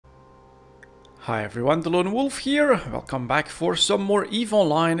Hi everyone, delonewolf here. Welcome back for some more EVE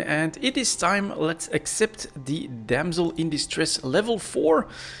Online, and it is time. Let's accept the Damsel in Distress level 4,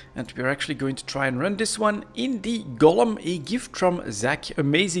 and we're actually going to try and run this one in the Golem, a gift from zaqq.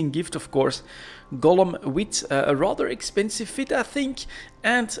 Amazing gift, of course. Golem with a rather expensive fit, I think,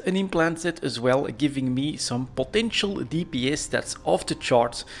 and an implant set as well, giving me some potential DPS that's off the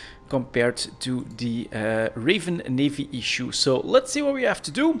charts compared to the Raven Navy issue. So let's see what we have to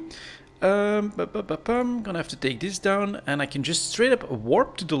do. Gonna have to take this down, and I can just straight up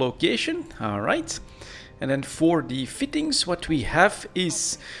warp to the location. Alright. And then for the fittings, what we have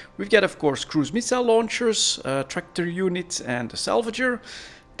is, we've got of course cruise missile launchers, tractor unit and a salvager.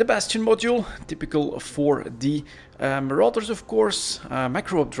 The Bastion module, typical for the Marauders of course,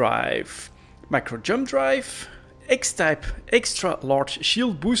 Microwarpdrive, micro jump drive, X-type extra large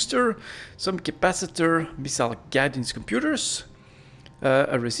shield booster, some capacitor, missile guidance computers,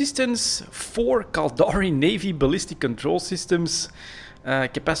 a resistance, 4 Caldari Navy ballistic control systems,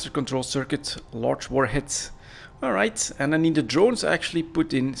 capacitor control circuit, large warheads. Alright, and then in the drones I actually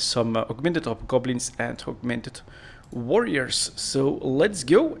put in some Augmented Hobgoblins and Augmented Warriors. So let's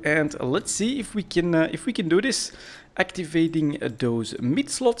go and let's see if we can do this, activating those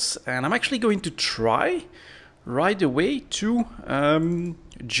mid slots. And I'm actually going to try right away to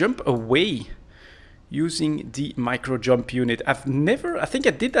jump away using the micro jump unit. I think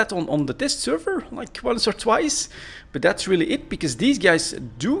I did that on the test server like once or twice, but that's really it, because these guys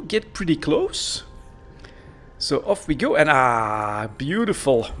do get pretty close. So off we go, and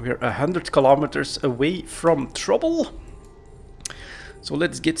beautiful, we're 100 kilometers away from trouble. So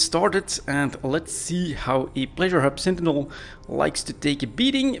let's get started and let's see how a Pleasure Hub Sentinel likes to take a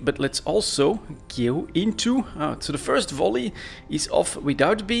beating, but let's also go into, so the first volley is off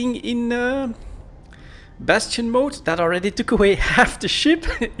without being in Bastion mode. That already took away half the ship.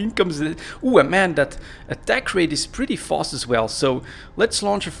 In comes the... Ooh, man, that attack rate is pretty fast as well. So let's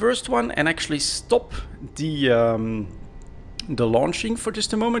launch the first one and actually stop the launching for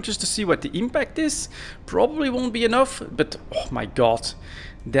just a moment, just to see what the impact is. Probably won't be enough, but oh my god,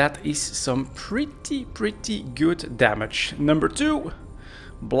 that is some pretty good damage. Number 2,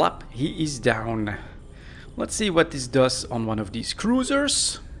 blap, he is down. Let's see what this does on one of these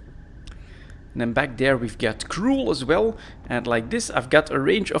cruisers. And then back there we've got Cruel as well, and like this I've got a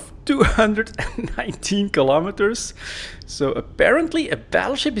range of 219 kilometers. So apparently a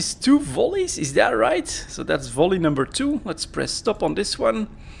battleship is 2 volleys, is that right? So that's volley number 2. Let's press stop on this one,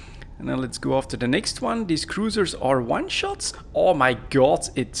 and then let's go after the next one. These cruisers are one shots. Oh my god,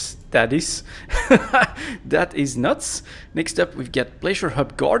 that is that is nuts. Next up we've got Pleasure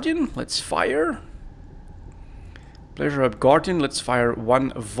Hub Guardian. Let's fire. Pleasure Hub Guardian, let's fire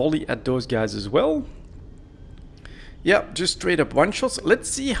 1 volley at those guys as well. Yeah, just straight up one shots. Let's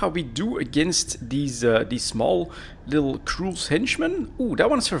see how we do against these small little Cruel's henchmen. Ooh, that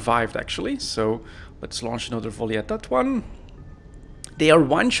one survived actually, so let's launch another volley at that one. They are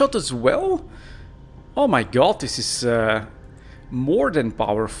one shot as well. Oh my god, this is more than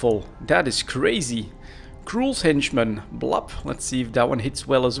powerful. That is crazy. Cruel's henchman, blop. Let's see if that one hits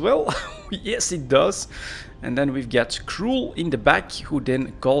well as well. Yes, it does. And then we've got Cruel in the back, who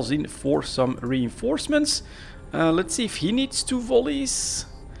then calls in for some reinforcements. Let's see if he needs 2 volleys.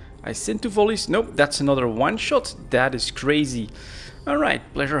 I sent 2 volleys. Nope, that's another one shot. That is crazy. Alright,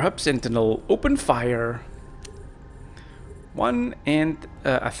 Pleasure Hub Sentinel, open fire. 1, and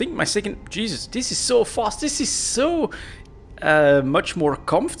I think my second... Jesus, this is so fast. This is so much more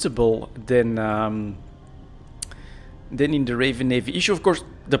comfortable than in the Raven Navy issue. Of course,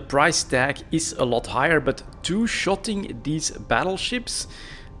 the price tag is a lot higher, but 2-shotting these battleships,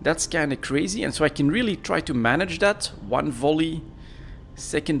 that's kind of crazy. And so I can really try to manage that. 1 volley,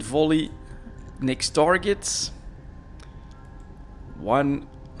 second volley, next target. 1,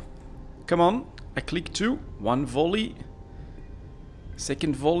 come on, I click 2, 1 volley,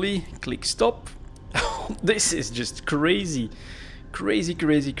 second volley, click stop. This is just crazy,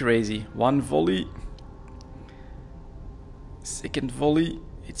 crazy. 1 volley, second volley,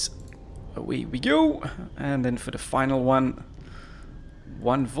 it's away we go. And then for the final one,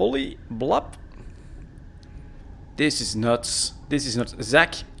 1 volley, blop. This is nuts. This is nuts.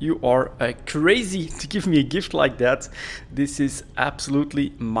 zaqq, you are crazy to give me a gift like that. This is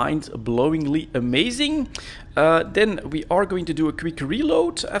absolutely mind-blowingly amazing. Then we are going to do a quick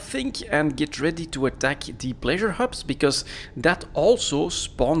reload, I think, and get ready to attack the Pleasure Hubs, because that also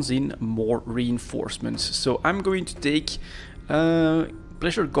spawns in more reinforcements. So I'm going to take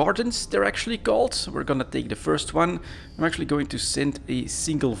Pleasure Gardens, they're actually called. So we're gonna take the first one. I'm actually going to send a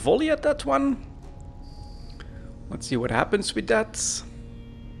single volley at that one. Let's see what happens with that.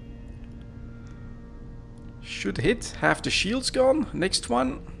 Should hit. Half the shield's gone. Next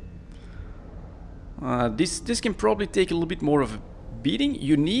one. This can probably take a little bit more of a beating.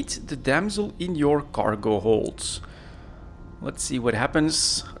 You need the damsel in your cargo holds. Let's see what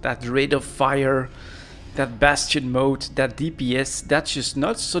happens. That rate of fire, that bastion mode, that DPS, that's just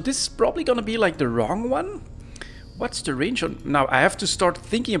nuts. So this is probably gonna be like the wrong one. What's the range on? Now I have to start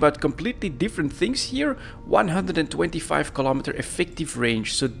thinking about completely different things here. 125 kilometer effective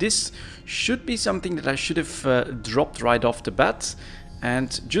range. So this should be something that I should have dropped right off the bat.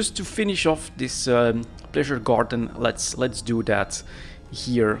 And just to finish off this pleasure garden, let's do that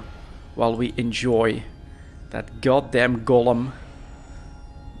here while we enjoy that goddamn golem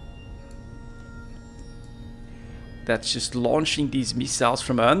that's just launching these missiles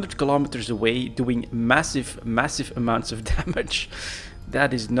from 100 kilometers away, doing massive amounts of damage.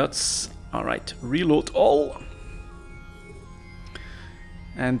 That is nuts. Alright, reload all.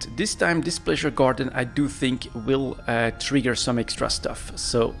 And this time, this pleasure garden, I do think will trigger some extra stuff.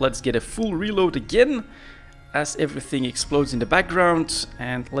 So let's get a full reload again as everything explodes in the background.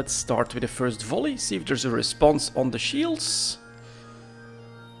 And let's start with the first volley, see if there's a response on the shields.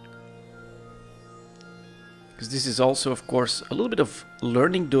 Because this is also, of course, a little bit of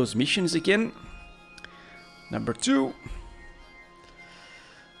learning those missions again. Number 2.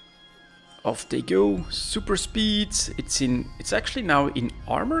 Off they go. Super speed. It's actually now in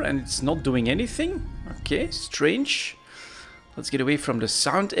armor and it's not doing anything. Okay, strange. Let's get away from the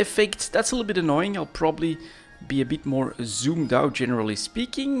sound effect. That's a little bit annoying. I'll probably be a bit more zoomed out, generally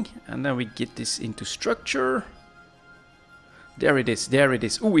speaking. And then we get this into structure. There it is, there it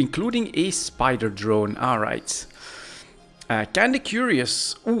is. Ooh, including a spider drone. Alright. Kinda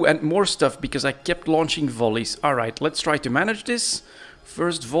curious. Ooh, and more stuff because I kept launching volleys. Alright, let's try to manage this.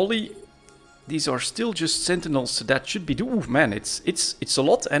 First volley. These are still just sentinels, so that should be... Ooh, man, it's a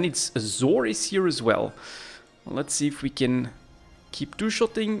lot, and it's Zor is here as well. Let's see if we can keep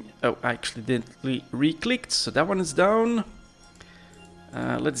two-shotting. Oh, I accidentally re-clicked, so that one is down.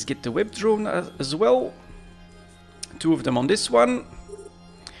 Let's get the web drone as well. 2 of them on this one.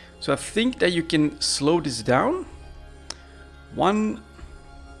 So I think that you can slow this down. 1.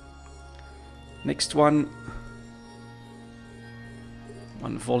 Next one.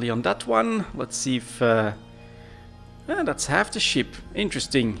 1 volley on that one. Let's see if... that's half the ship.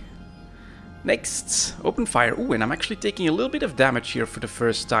 Interesting. Next, open fire. Ooh, and I'm actually taking a little bit of damage here for the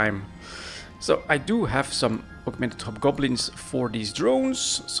first time. So I do have some augmented hobgoblins for these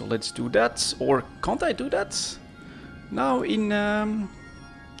drones. So let's do that. Or can't I do that? Now in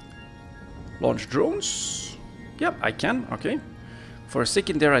launch drones? Yep, I can. Okay. For a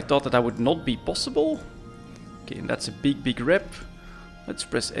second there I thought that would not be possible. Okay, and that's a big rep. Let's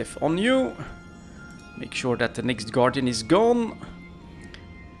press F on you. Make sure that the next guardian is gone.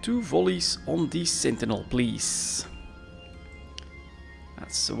 2 volleys on the sentinel, please.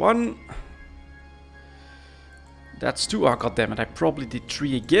 That's 1. That's 2. Oh, goddammit, I probably did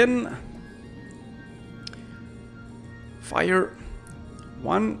 3 again. Fire.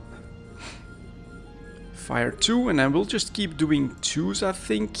 1. Fire 2, and then we'll just keep doing 2s, I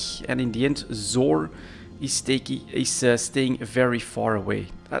think. And in the end, Zor is staying very far away.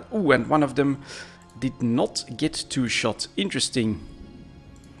 Ooh, and one of them did not get 2-shot. Interesting.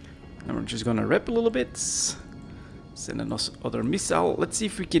 And we're just gonna rep a little bit. Send another missile. Let's see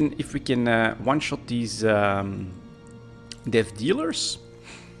if we can one-shot these death dealers.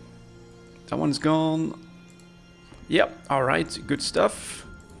 That one's gone. Yep. All right. Good stuff.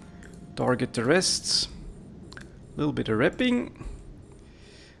 Target the rest. A little bit of repping.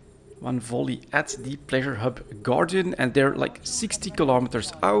 1 volley at the Pleasure Hub Guardian, and they're like 60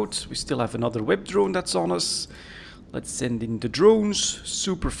 kilometers out. We still have another web drone that's on us. Let's send in the drones.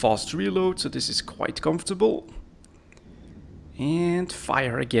 Super fast reload, so this is quite comfortable. And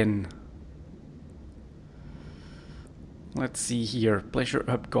fire again. Let's see here. Pleasure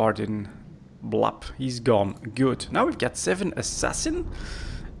Hub Guardian. Blap. He's gone. Good. Now we've got 7 assassin.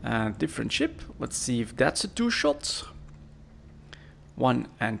 Different ship. Let's see if that's a 2-shot. 1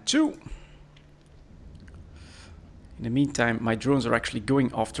 and 2. In the meantime, my drones are actually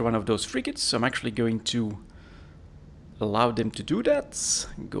going after one of those frigates, so I'm actually going to allow them to do that.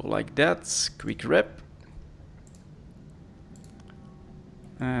 Go like that. Quick rep.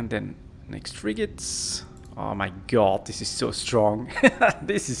 And then next frigates. Oh my god, this is so strong.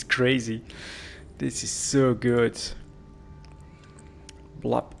 This is crazy. This is so good.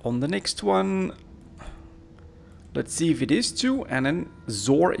 Blap on the next one. Let's see if it is 2, and then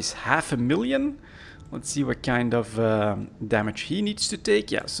Zor is 500,000. Let's see what kind of damage he needs to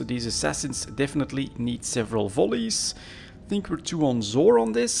take. Yeah, so these assassins definitely need several volleys. I think we're 2 on Zor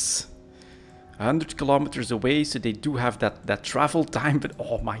on this. 100 kilometers away, so they do have that travel time. But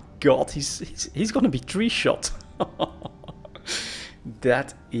oh my god, he's gonna be 3-shot.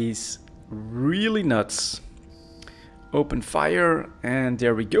 That is really nuts. Open fire, and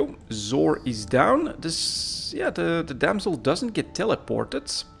there we go. Zor is down. This, yeah, the damsel doesn't get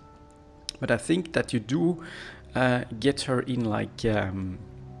teleported, but I think that you do get her in like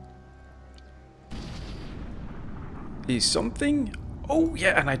is something. Oh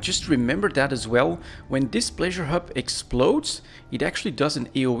yeah, and I just remembered that as well. When this pleasure hub explodes, it actually does an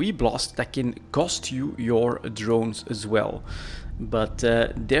AoE blast that can cost you your drones as well. But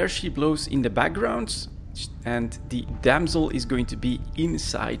there she blows in the background, and the damsel is going to be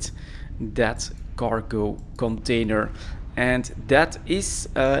inside that cargo container. And that is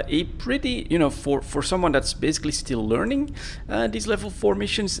a pretty, you know, for someone that's basically still learning these level 4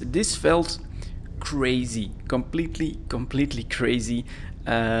 missions, this felt crazy, completely crazy,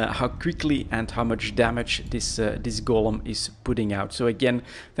 how quickly and how much damage this golem is putting out. So again,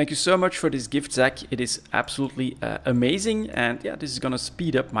 thank you so much for this gift, zaqq. It is absolutely amazing, and yeah, this is gonna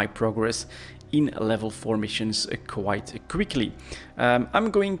speed up my progress in level 4 missions quite quickly.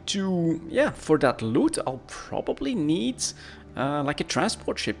 I'm going to, yeah, for that loot, I'll probably need like a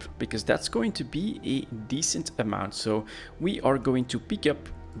transport ship, because that's going to be a decent amount. So we are going to pick up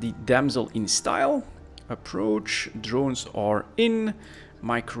the damsel in style. Approach, drones are in,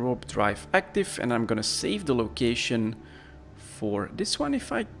 Microwarpdrive active, and I'm gonna save the location for this one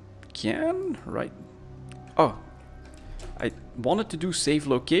if I can, right? Oh, I wanted to do save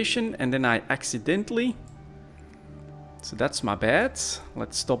location and then I accidentally, so that's my bad.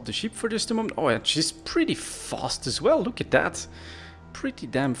 Let's stop the ship for just a moment. Oh, and she's pretty fast as well, look at that. Pretty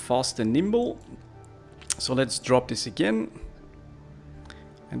damn fast and nimble. So let's drop this again.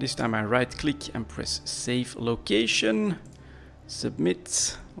 And this time I right click and press save location,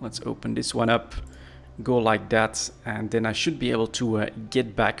 submit. Let's open this one up, go like that, and then I should be able to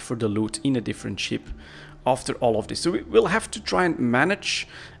get back for the loot in a different ship after all of this. So we'll have to try and manage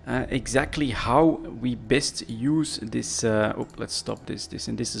exactly how we best use this. Oh, let's stop this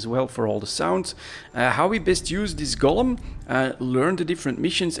and this as well for all the sound. How we best use this golem, learn the different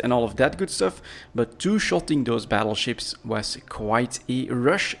missions and all of that good stuff. But two-shotting those battleships was quite a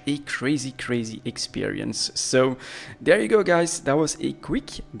rush, a crazy experience. So there you go, guys. That was a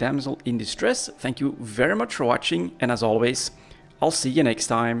quick damsel in distress. Thank you very much for watching, and as always, I'll see you next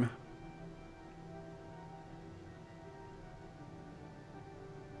time.